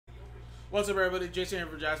What's up, everybody? Jason here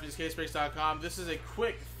for JaspysCaseBreaks.com. This is a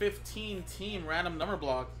quick 15-team random number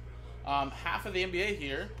block. Half of the NBA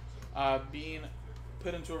here being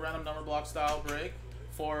put into a random number block style break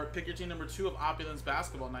for pick your team number 2 of Opulence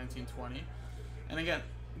Basketball 1920. And again,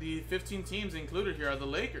 the 15 teams included here are the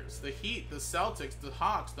Lakers, the Heat, the Celtics, the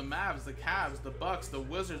Hawks, the Mavs, the Cavs, the Bucks, the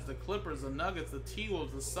Wizards, the Clippers, the Nuggets, the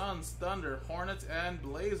T-Wolves, the Suns, Thunder, Hornets, and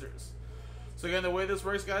Blazers. So again, the way this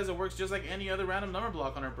works, guys, it works just like any other random number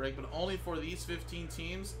block on our break, but only for these 15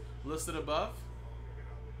 teams listed above.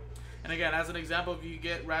 And again, as an example, if you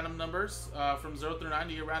get random numbers from 0 through 9,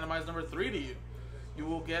 you get randomized number 3 to you. You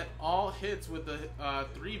will get all hits with the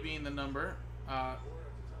 3 being the number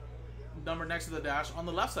next to the dash on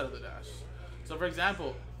the left side of the dash. So for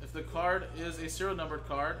example, if the card is a serial numbered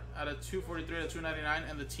card at a 243 to 299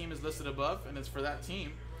 and the team is listed above and it's for that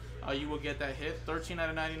team, you will get that hit. 13 out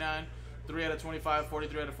of 99, 3 out of 25,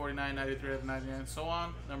 43 out of 49, 93 out of 99, so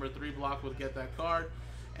on. Number 3 block would get that card.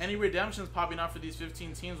 Any redemptions popping out for these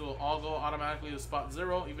 15 teams will all go automatically to spot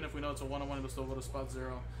 0. Even if we know it's a 1-on-1, it'll still go to spot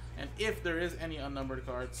 0. And if there is any unnumbered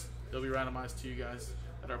cards, they'll be randomized to you guys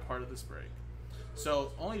that are part of this break.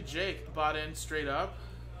 So only Jake bought in straight up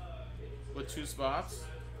with 2 spots.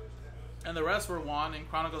 And the rest were won in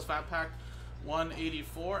Chronicles Fat Pack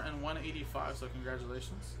 184 and 185. So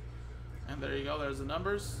congratulations. And there you go. There's the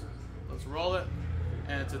numbers. Let's roll it.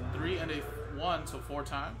 And it's a 3 and a 1, so 4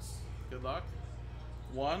 times. Good luck.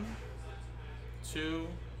 1, 2,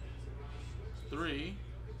 3,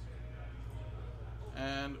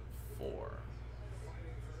 and 4.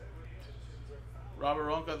 Robert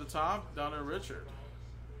Ronk at the top, down to Richard.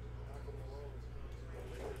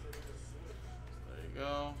 There you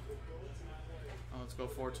go. Let's go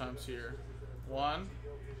 4 times here. 1,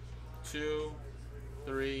 2,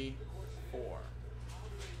 3, 4.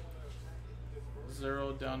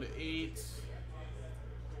 0 down to 8.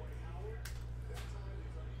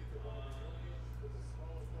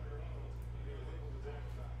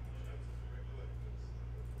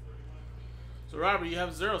 So Robert, you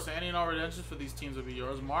have 0, so any and all redemptions for these teams will be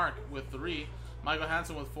yours. Mark with 3, Michael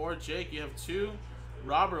Hansen with 4, Jake, you have 2,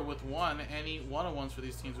 Robert with 1, any 1-on-1s for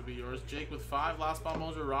these teams will be yours. Jake with 5, Last Bomb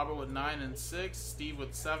Moser, Robert with 9 and 6, Steve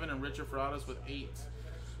with 7, and Richard Ferradas with 8.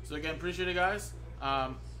 So again, appreciate it, guys.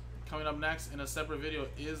 Coming up next in a separate video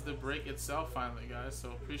is the break itself finally, guys.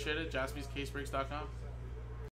 So appreciate it. JaspysCaseBreaks.com.